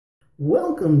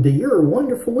Welcome to your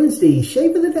wonderful Wednesday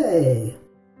shave of the day.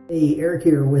 Hey, Eric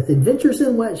here with Adventures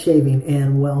in Wet Shaving,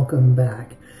 and welcome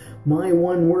back. My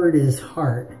one word is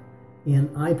heart,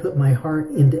 and I put my heart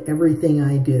into everything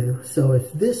I do. So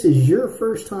if this is your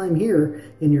first time here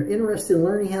and you're interested in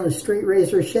learning how to straight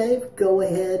razor shave, go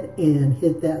ahead and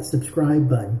hit that subscribe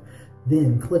button.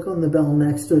 Then click on the bell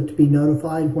next to it to be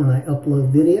notified when I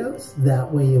upload videos.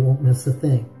 That way you won't miss a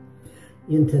thing.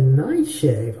 In tonight's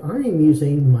shave, I am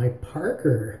using my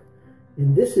Parkii,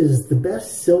 and this is the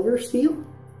best silver steel.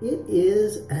 It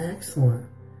is excellent,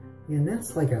 and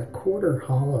that's like a quarter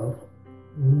hollow,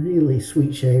 really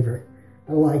sweet shaver.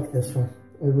 I like this one,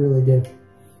 I really do.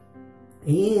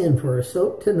 And for a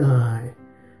soap tonight,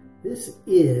 this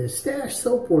is Stache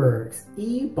Soapworks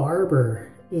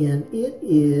E-BARBER, and it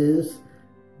is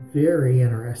very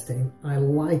interesting. I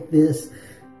like this.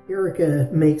 Erica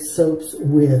makes soaps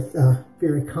with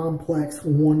very complex,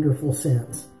 wonderful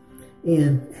scents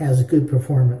and has good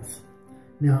performance.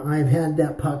 Now, I've had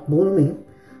that puck blooming,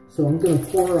 so I'm going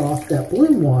to pour off that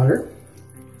bloom water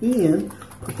and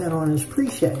put that on his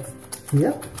pre-shave.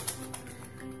 Yep,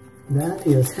 that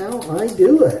is how I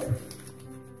do it.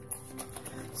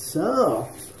 So,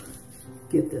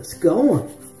 get this going.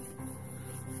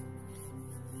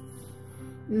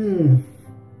 And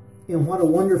what a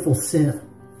wonderful scent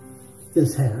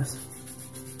this has.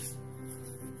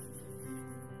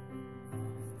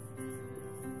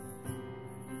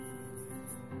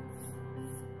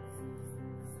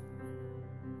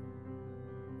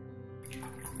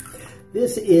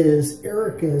 This is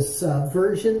Erica's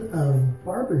version of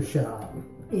Barbershop,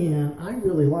 and I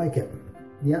really like it.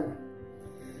 Yep.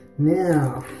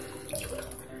 Now,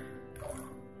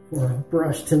 for a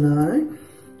brush tonight,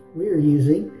 we are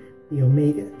using the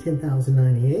Omega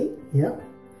 10098. Yep.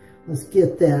 Let's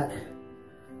get that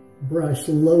brush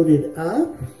loaded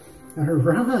up. All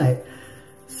right.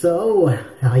 So,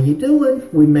 how you doing?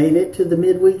 We made it to the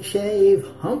midweek shave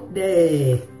hump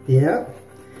day. Yep.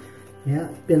 Yeah,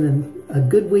 it's been a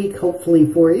good week,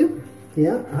 hopefully, for you.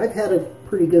 Yeah, I've had a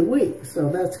pretty good week, so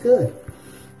that's good.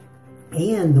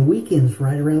 And the weekend's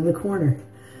right around the corner,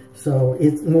 so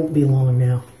it won't be long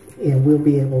now, and we'll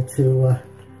be able to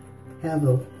have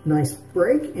a nice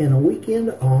break and a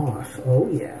weekend off. Oh,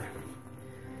 yeah.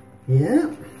 Yeah.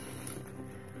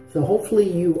 So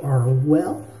hopefully you are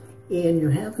well, and you're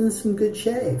having some good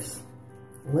shaves.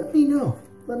 Let me know.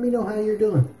 Let me know how you're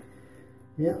doing.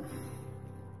 Yeah.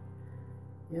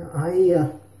 Yeah,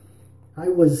 I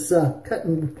was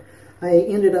I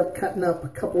ended up cutting up a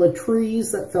couple of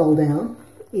trees that fell down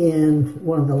in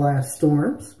one of the last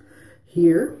storms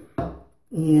here,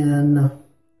 and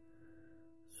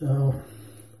so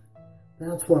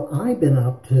that's what I've been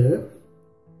up to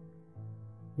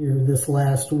here this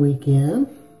last weekend,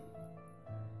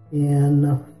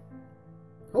 and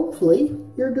hopefully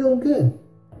you're doing good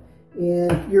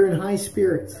and you're in high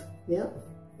spirits. Yep,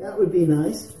 that would be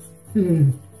nice.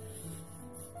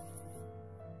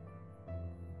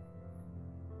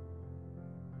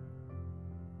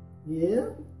 Yeah.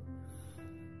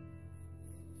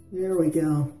 There we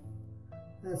go.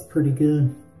 That's pretty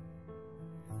good.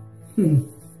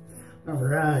 All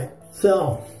right.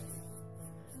 So,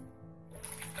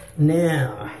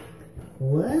 now,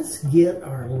 let's get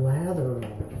our lather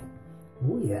on.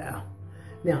 Oh, yeah.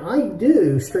 Now, I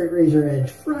do Straight Razor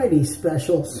Edge Friday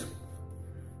specials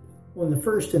on the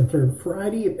first and third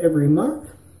Friday of every month.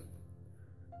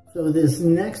 So this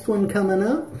next one coming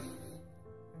up,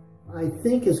 I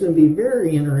think is going to be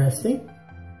very interesting.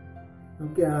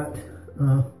 I've got,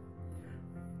 going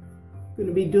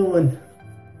to be doing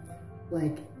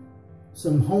like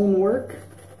some homework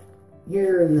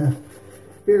here in the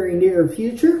very near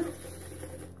future,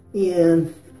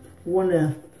 and want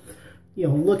to,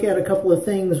 look at a couple of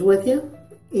things with you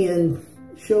and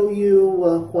show you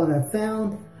what I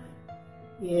found.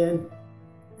 And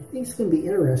I think it's going to be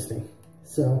interesting.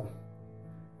 So,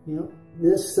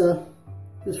 this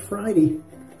Friday,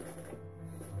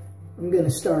 I'm going to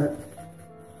start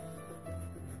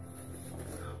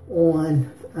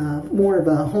on more of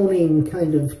a honing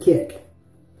kind of kick.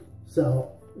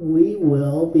 So, we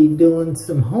will be doing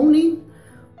some honing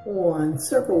on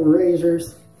several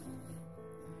razors,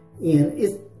 and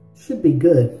it should be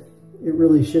good. It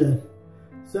really should.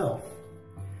 So,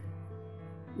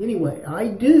 anyway, I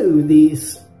do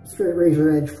these Straight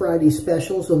Razor Edge Friday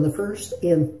specials on the first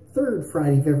and third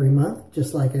Friday of every month,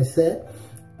 just like I said.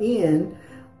 And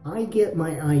I get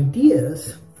my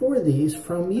ideas for these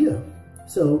from you.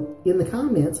 So in the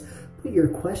comments, put your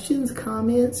questions,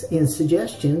 comments, and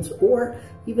suggestions, or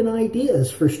even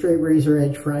ideas for Straight Razor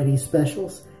Edge Friday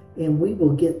specials, and we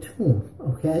will get to them,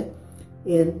 okay?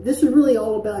 And this is really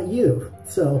all about you.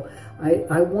 So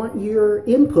I want your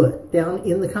input down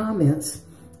in the comments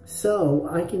so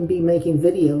I can be making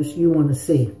videos you want to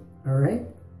see. All right?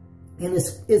 And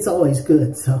it's always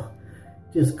good. So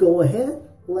just go ahead,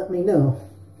 let me know.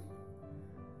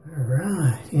 All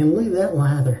right. And look at that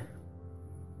lather.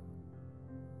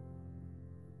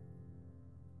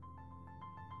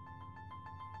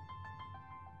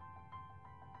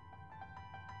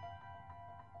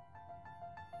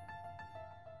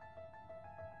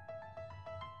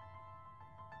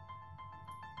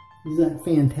 Is that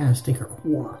fantastic or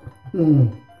what?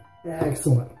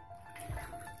 Excellent.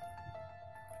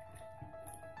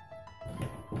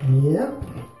 Yep.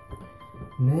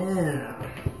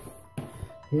 Now,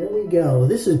 here we go.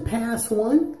 This is pass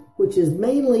one, which is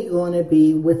mainly going to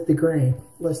be with the grain.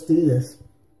 Let's do this.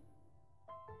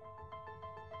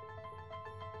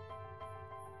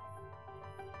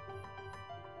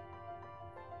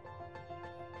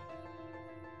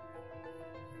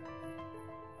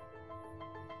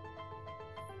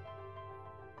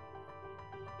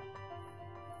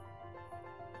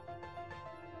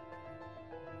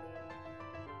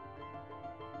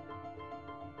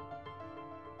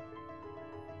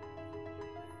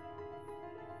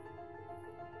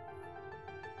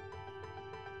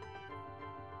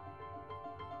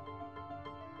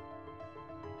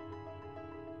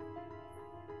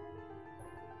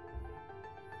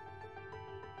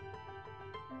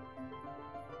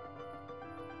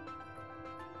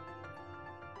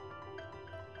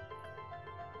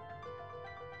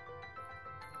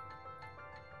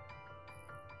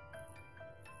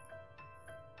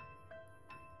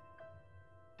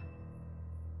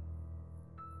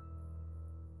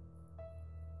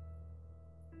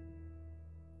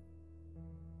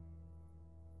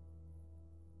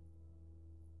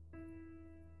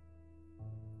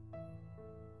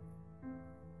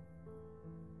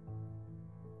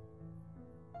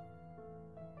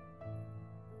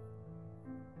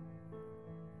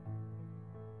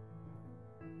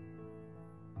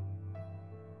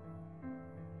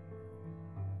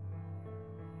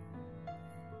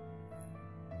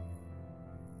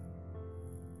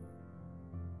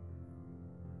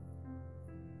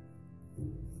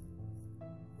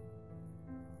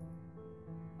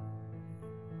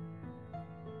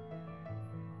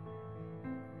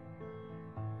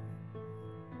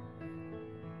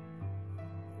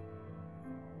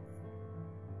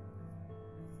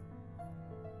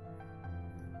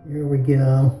 Here we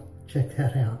go. Check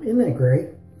that out. Isn't that great?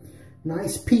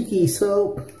 Nice peaky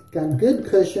soap. Got good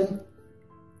cushion.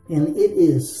 And it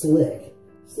is slick.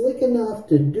 Slick enough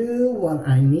to do what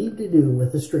I need to do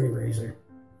with a straight razor.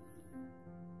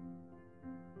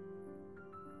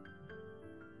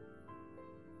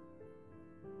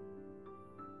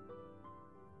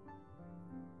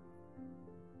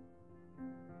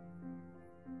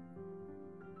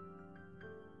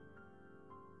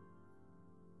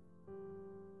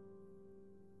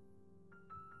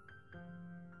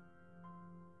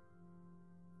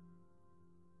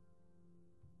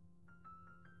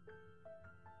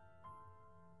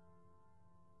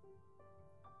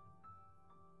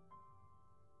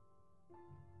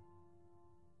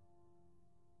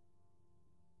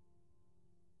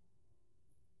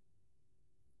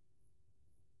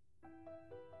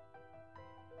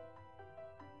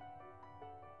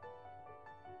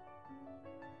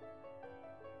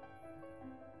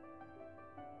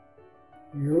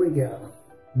 Here we go.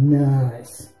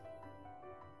 Nice.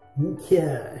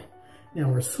 Okay. Now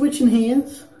we're switching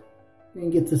hands. We're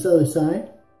going to get this other side.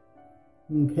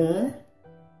 Okay.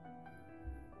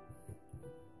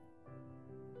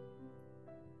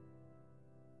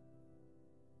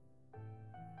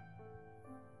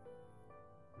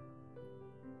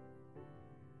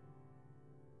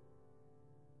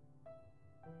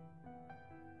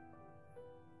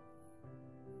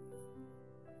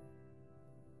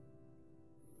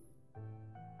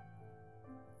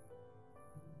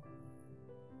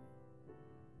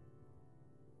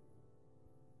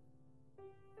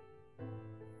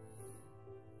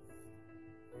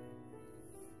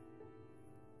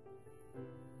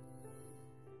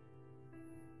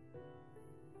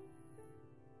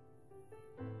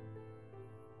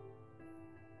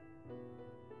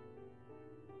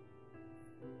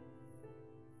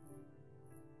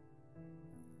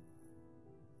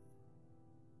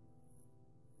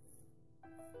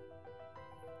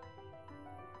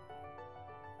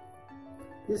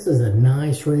 This is a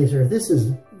nice razor. This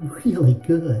is really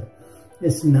good.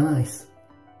 It's nice.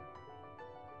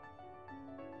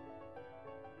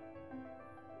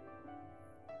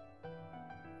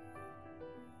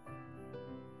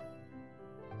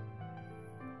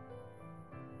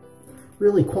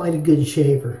 really quite a good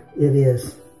shaver. It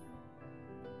is.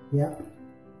 Yep.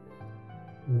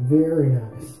 Very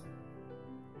nice.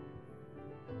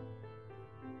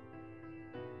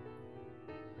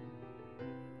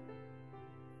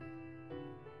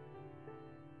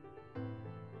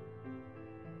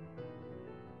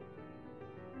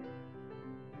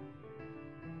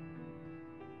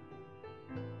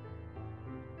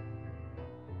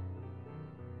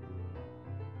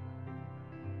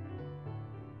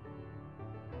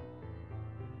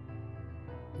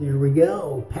 There we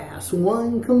go. Pass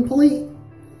 1 complete.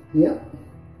 Yep.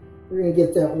 We're going to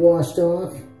get that washed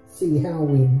off. See how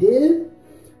we did.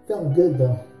 Felt good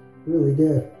though. Really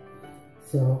did.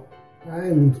 So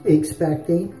I'm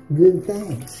expecting good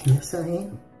things. Yes, I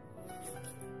am.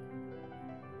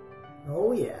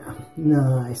 Oh yeah.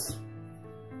 Nice.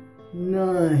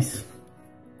 Nice.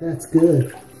 That's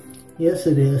good. Yes,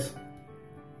 it is.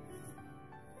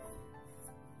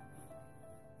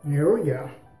 There we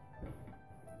go.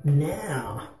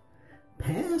 Now,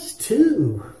 pass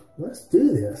 2. Let's do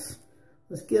this.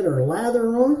 Let's get our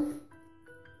lather on.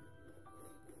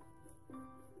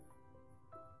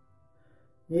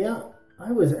 Yeah,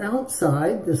 I was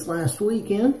outside this last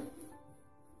weekend.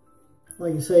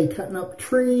 Like I say, cutting up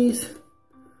trees,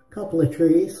 a couple of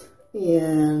trees,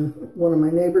 and one of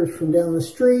my neighbors from down the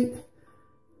street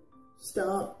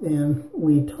stopped and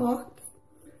we talked.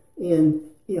 And,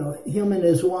 you know, him and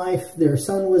his wife, their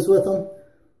son was with them.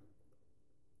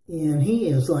 And he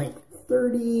is like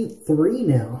 33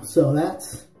 now, so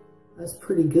that's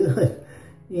pretty good.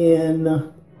 And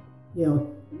you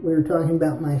know, we were talking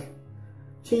about my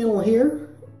channel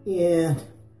here, and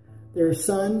their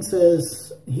son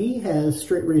says he has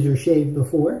straight razor shaved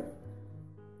before,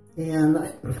 and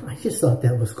I just thought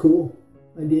that was cool.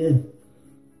 I did.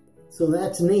 So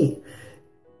that's neat.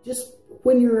 Just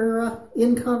when you're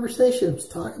in conversations,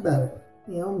 talk about it.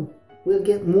 You know, we'll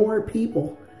get more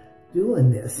people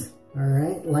doing this. All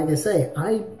right, like I say,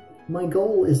 my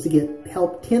goal is to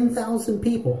help 10,000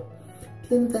 people,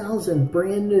 10,000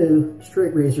 brand new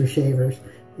straight razor shavers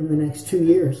in the next 2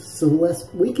 years. So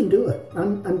we can do it.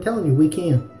 I'm telling you, we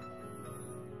can.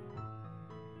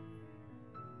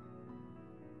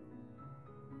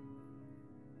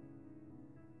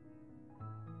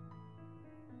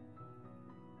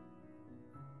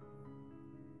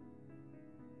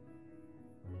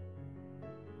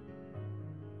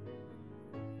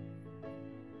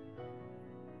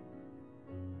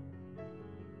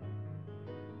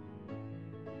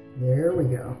 There we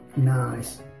go.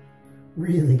 Nice.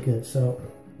 Really good soap.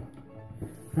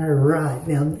 All right.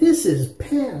 Now this is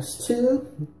pass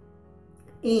 2.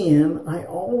 And I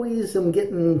always am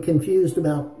getting confused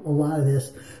about a lot of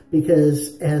this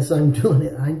because as I'm doing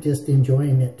it, I'm just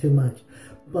enjoying it too much.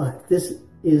 But this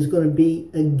is going to be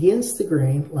against the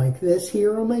grain like this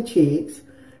here on my cheeks.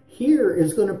 Here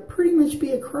is going to pretty much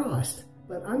be across.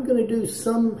 But I'm going to do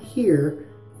some here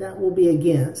that will be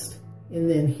against. And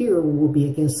then here will be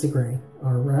against the grain.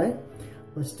 All right,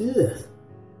 let's do this.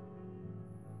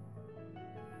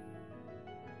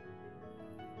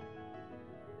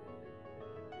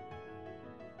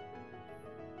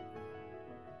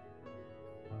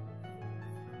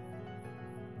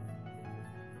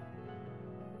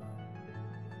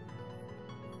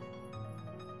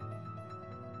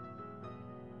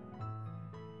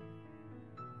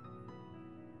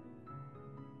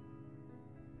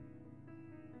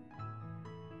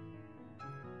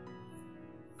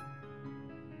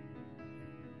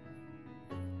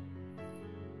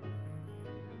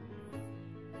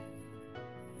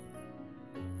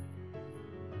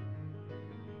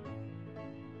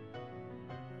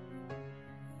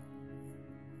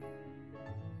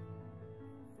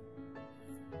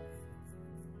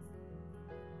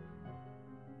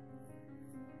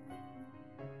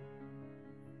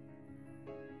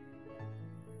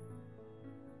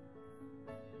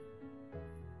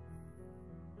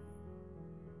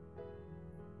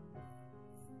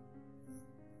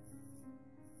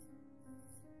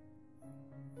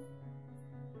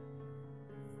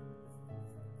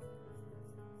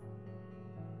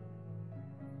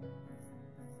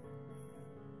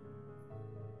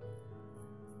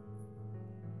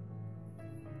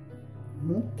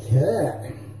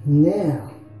 Okay,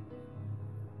 now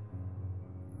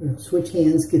we're going to switch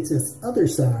hands, get to this other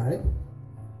side.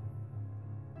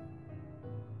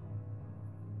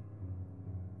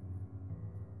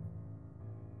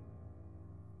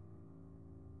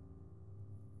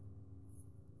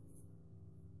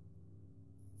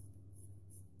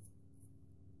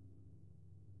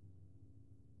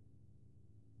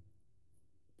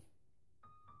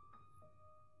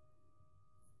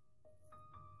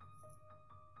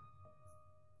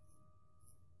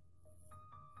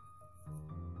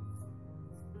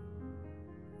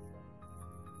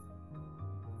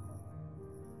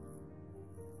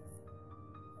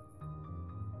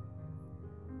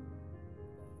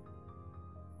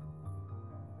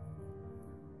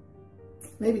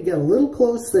 Maybe got a little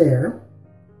close there.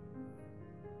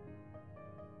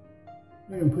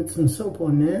 I'm going to put some soap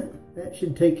on that. That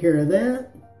should take care of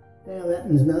that. Now that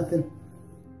one's nothing.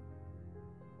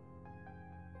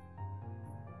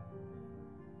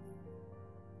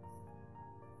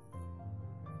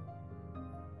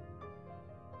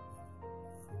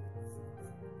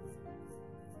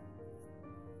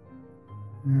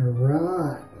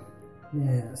 Alright.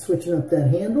 Now switching up that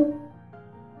handle.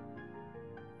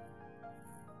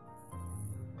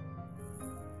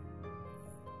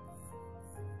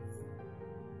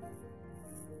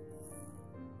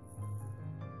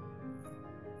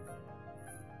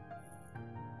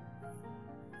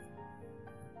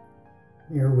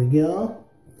 There we go.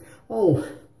 Oh,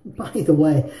 by the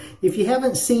way, if you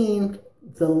haven't seen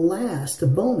the last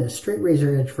bonus Straight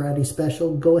Razor Edge Friday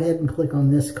special, go ahead and click on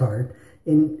this card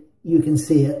and you can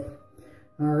see it.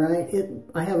 All right,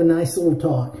 I have a nice little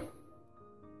talk.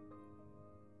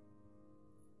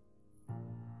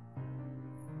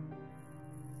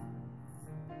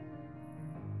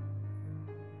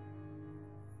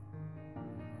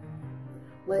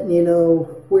 Letting you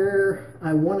know where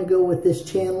I want to go with this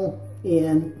channel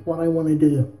and what I want to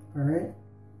do, all right?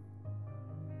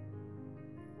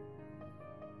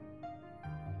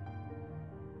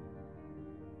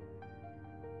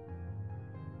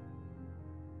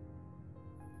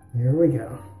 Here we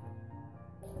go.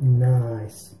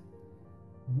 Nice.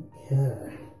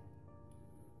 Okay.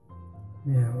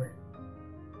 Now we're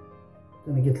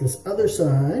going to get this other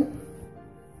side.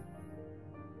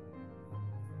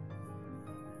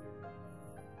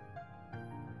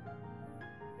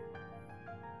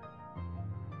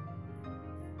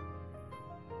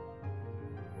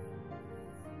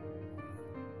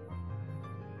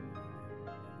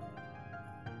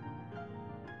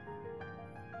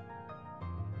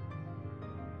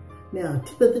 Now,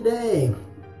 tip of the day,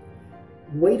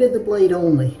 weight of the blade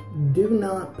only. Do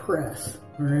not press,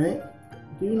 all right?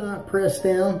 Do not press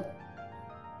down.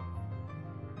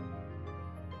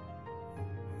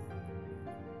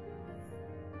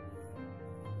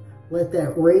 Let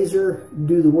that razor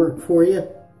do the work for you.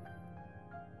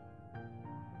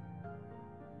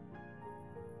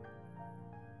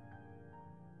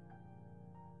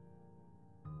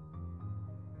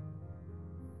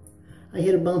 I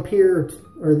hit a bump here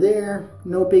or there,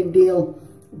 no big deal,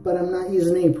 but I'm not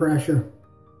using any pressure.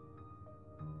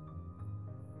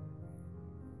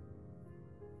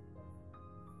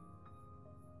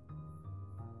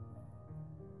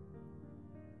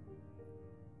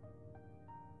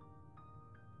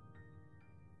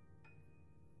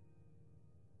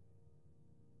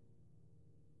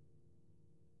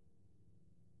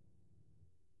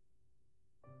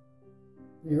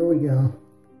 There we go.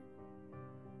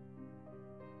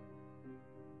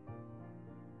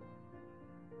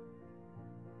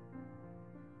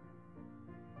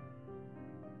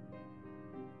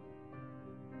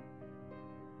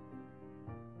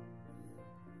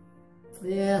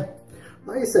 Yeah,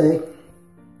 like I say,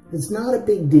 it's not a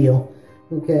big deal,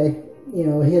 okay? You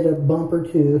know, hit a bump or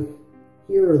two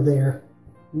here or there,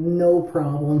 no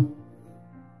problem.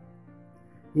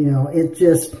 You know, it's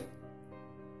just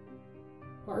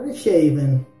part of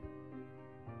shaving,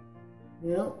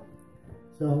 you know?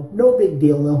 So, no big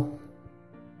deal though.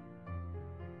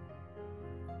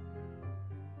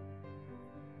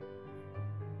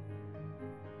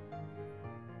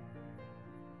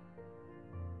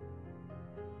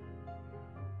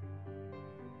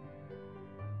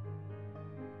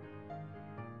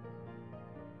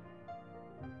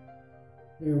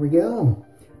 There we go.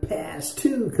 Pass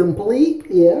 2 complete.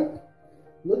 Yeah.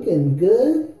 Looking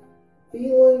good.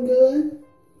 Feeling good.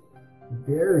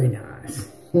 Very nice.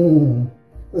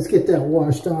 Let's get that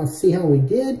washed off. See how we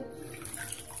did.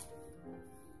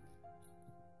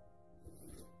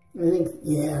 I think,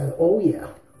 yeah. Oh, yeah.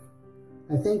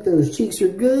 I think those cheeks are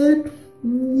good.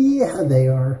 Yeah, they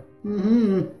are.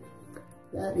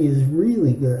 That is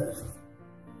really good.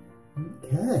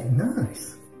 Okay,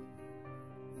 nice.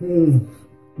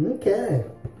 Okay,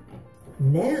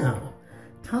 now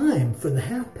time for the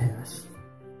half pass.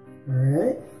 All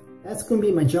right, that's going to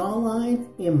be my jawline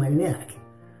and my neck.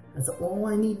 That's all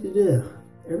I need to do.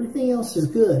 Everything else is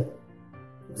good.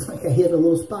 Looks like I hit a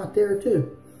little spot there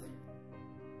too.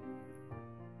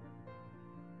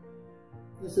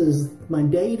 This is my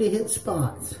day to hit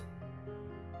spots.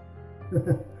 I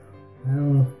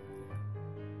don't know,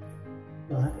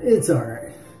 but it's all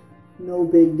right. No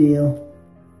big deal.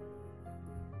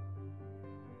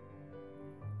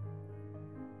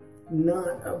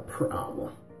 Not a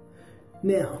problem.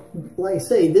 Now, like I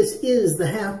say, this is the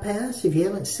half pass. If you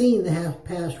haven't seen the half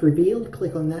pass revealed,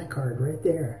 click on that card right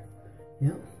there.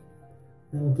 Yep.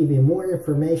 That'll give you more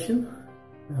information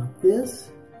about this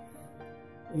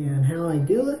and how I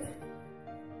do it.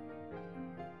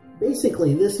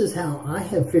 Basically, this is how I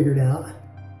have figured out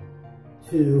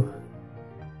to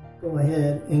go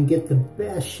ahead and get the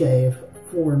best shave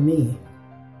for me.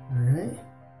 All right.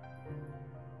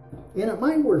 And it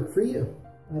might work for you.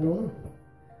 I don't know.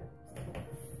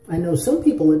 I know some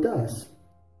people it does.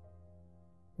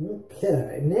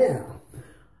 Okay, now,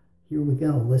 here we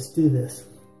go. Let's do this.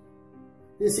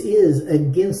 This is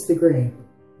against the grain,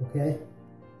 okay,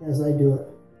 as I do it.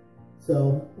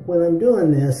 So when I'm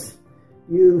doing this,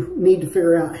 you need to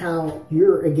figure out how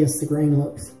your against the grain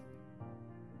looks.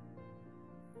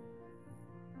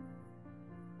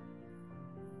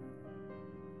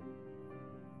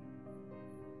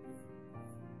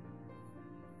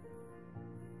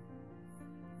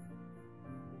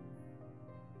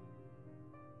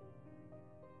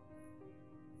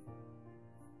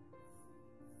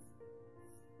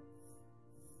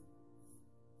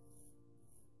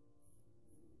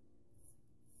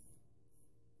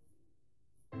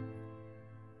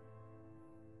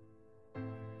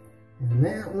 And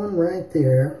that one right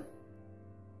there,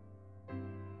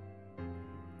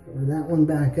 cover that one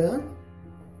back up.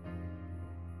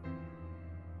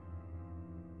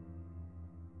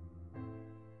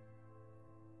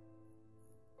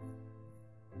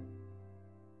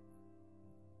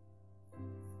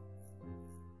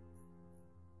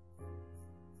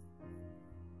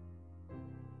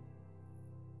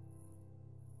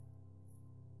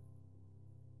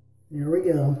 There we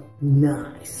go.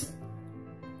 Nice.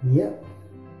 Yep.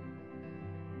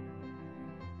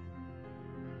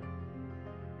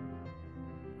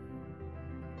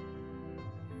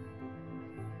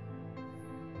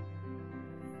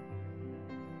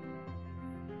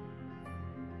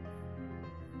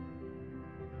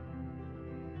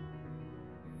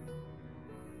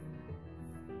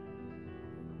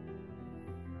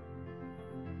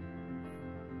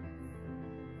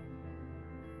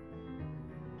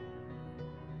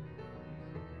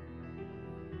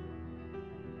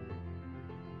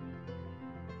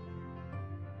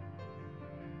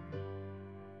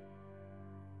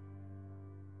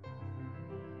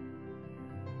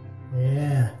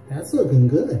 Yeah, that's looking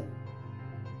good.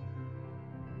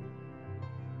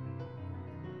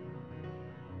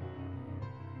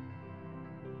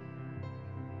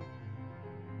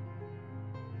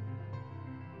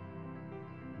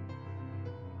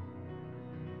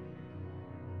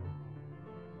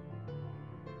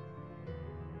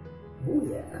 Oh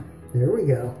yeah, there we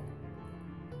go.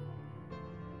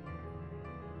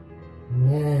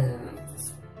 Now,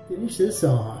 let's finish this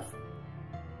off.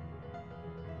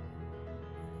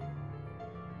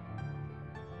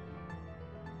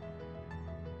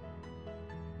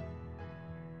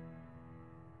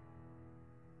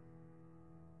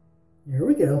 There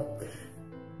we go.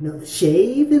 Another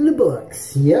shave in the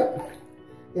books. Yep.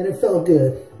 And it felt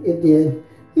good. It did.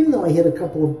 Even though I hit a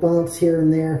couple of bumps here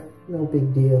and there, no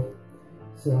big deal.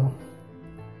 So,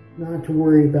 not to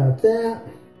worry about that.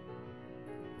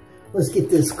 Let's get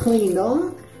this cleaned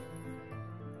off.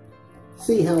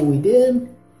 See how we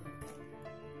did.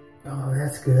 Oh,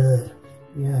 that's good.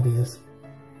 Yeah, it is.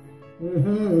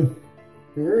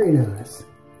 Very nice.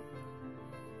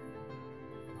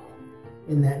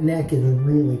 And that neck is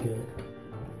really good.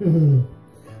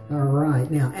 All right,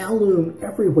 now Aloe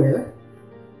everywhere.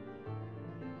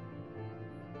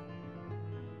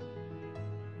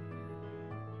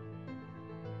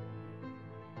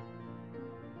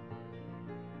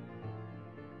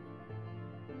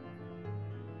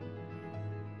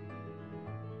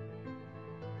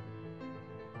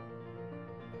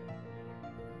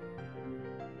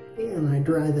 And I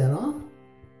dry that off.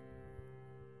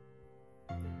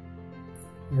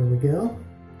 There we go.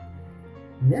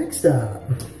 Next up.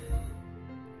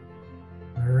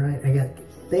 All right, I got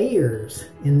Thayers,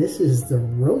 and this is the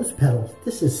rose petal.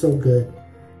 This is so good.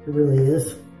 It really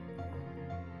is.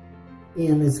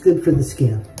 And it's good for the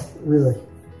skin, really.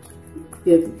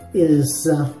 It is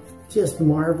just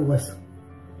marvelous.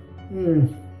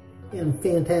 And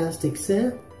fantastic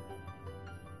scent.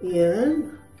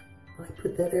 And I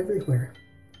put that everywhere.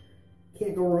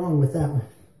 Can't go wrong with that one.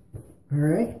 All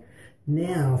right.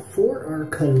 Now, for our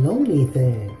Cologne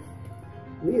thing,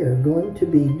 we are going to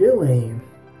be doing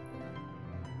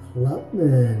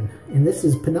Clubman. And this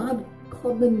is Pinaud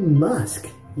Clubman Musk.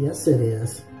 Yes, it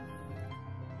is.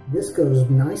 This goes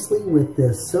nicely with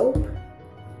this soap.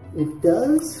 It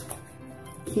does.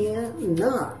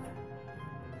 Cannot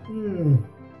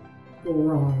go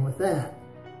wrong with that.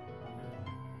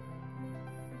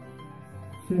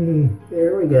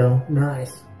 There we go.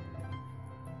 Nice.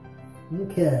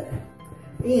 Okay.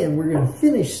 And we're going to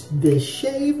finish this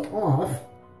shave off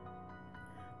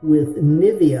with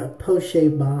Nivea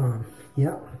Post-Shave Balm.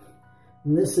 Yep.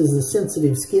 And this is the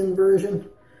sensitive skin version,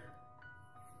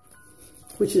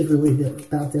 which is really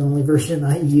about the only version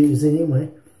I use anyway.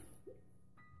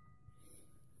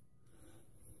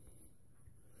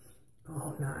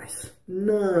 Oh, nice.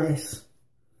 Nice.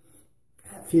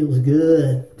 That feels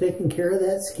good. Taking care of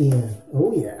that skin.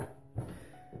 Oh, yeah.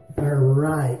 All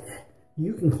right.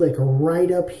 You can click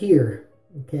right up here,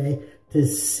 okay, to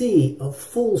see a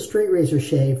full straight razor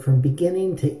shave from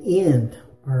beginning to end,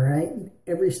 all right?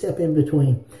 Every step in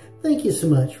between. Thank you so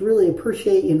much. Really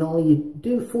appreciate you and all you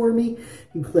do for me.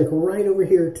 You click right over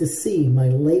here to see my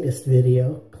latest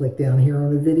video. Click down here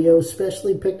on a video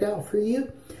specially picked out for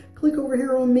you. Click over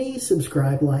here on me,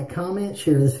 subscribe, like, comment,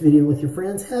 share this video with your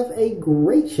friends. Have a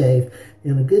great shave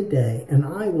and a good day. And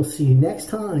I will see you next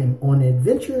time on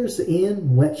Adventures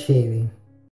in Wet Shaving.